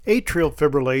Atrial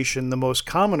fibrillation, the most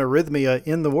common arrhythmia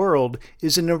in the world,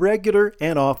 is an irregular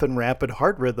and often rapid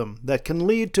heart rhythm that can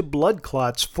lead to blood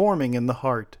clots forming in the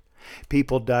heart.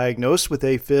 People diagnosed with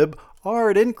AFib are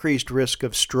at increased risk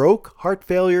of stroke, heart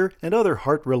failure, and other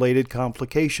heart-related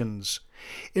complications.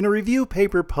 In a review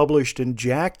paper published in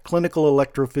JACC Clinical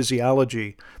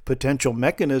Electrophysiology, potential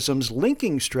mechanisms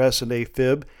linking stress and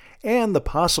AFib and the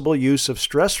possible use of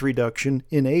stress reduction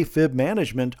in AFib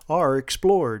management are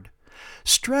explored.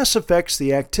 Stress affects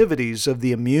the activities of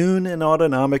the immune and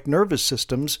autonomic nervous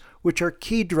systems, which are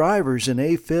key drivers in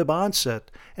AFib onset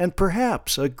and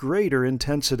perhaps a greater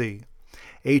intensity.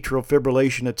 Atrial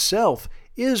fibrillation itself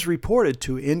is reported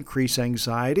to increase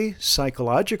anxiety,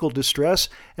 psychological distress,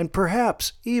 and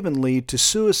perhaps even lead to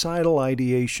suicidal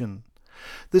ideation.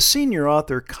 The senior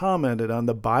author commented on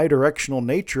the bidirectional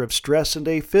nature of stress and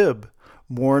AFib.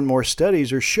 More and more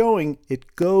studies are showing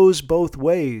it goes both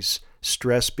ways.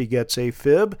 Stress begets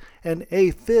AFib, and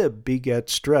AFib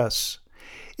begets stress.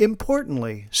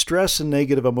 Importantly, stress and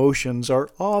negative emotions are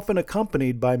often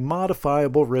accompanied by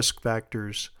modifiable risk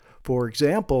factors. For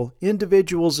example,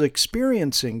 individuals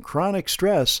experiencing chronic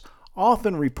stress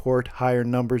often report higher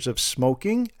numbers of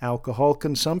smoking, alcohol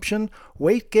consumption,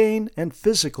 weight gain, and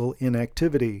physical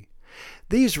inactivity.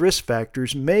 These risk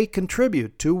factors may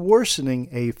contribute to worsening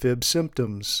AFib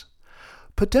symptoms.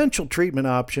 Potential treatment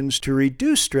options to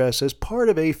reduce stress as part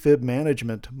of AFib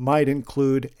management might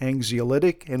include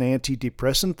anxiolytic and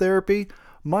antidepressant therapy,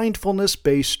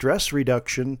 mindfulness-based stress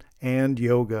reduction, and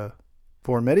yoga.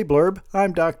 For MediBlurb,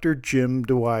 I'm Dr. Jim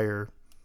Dwyer.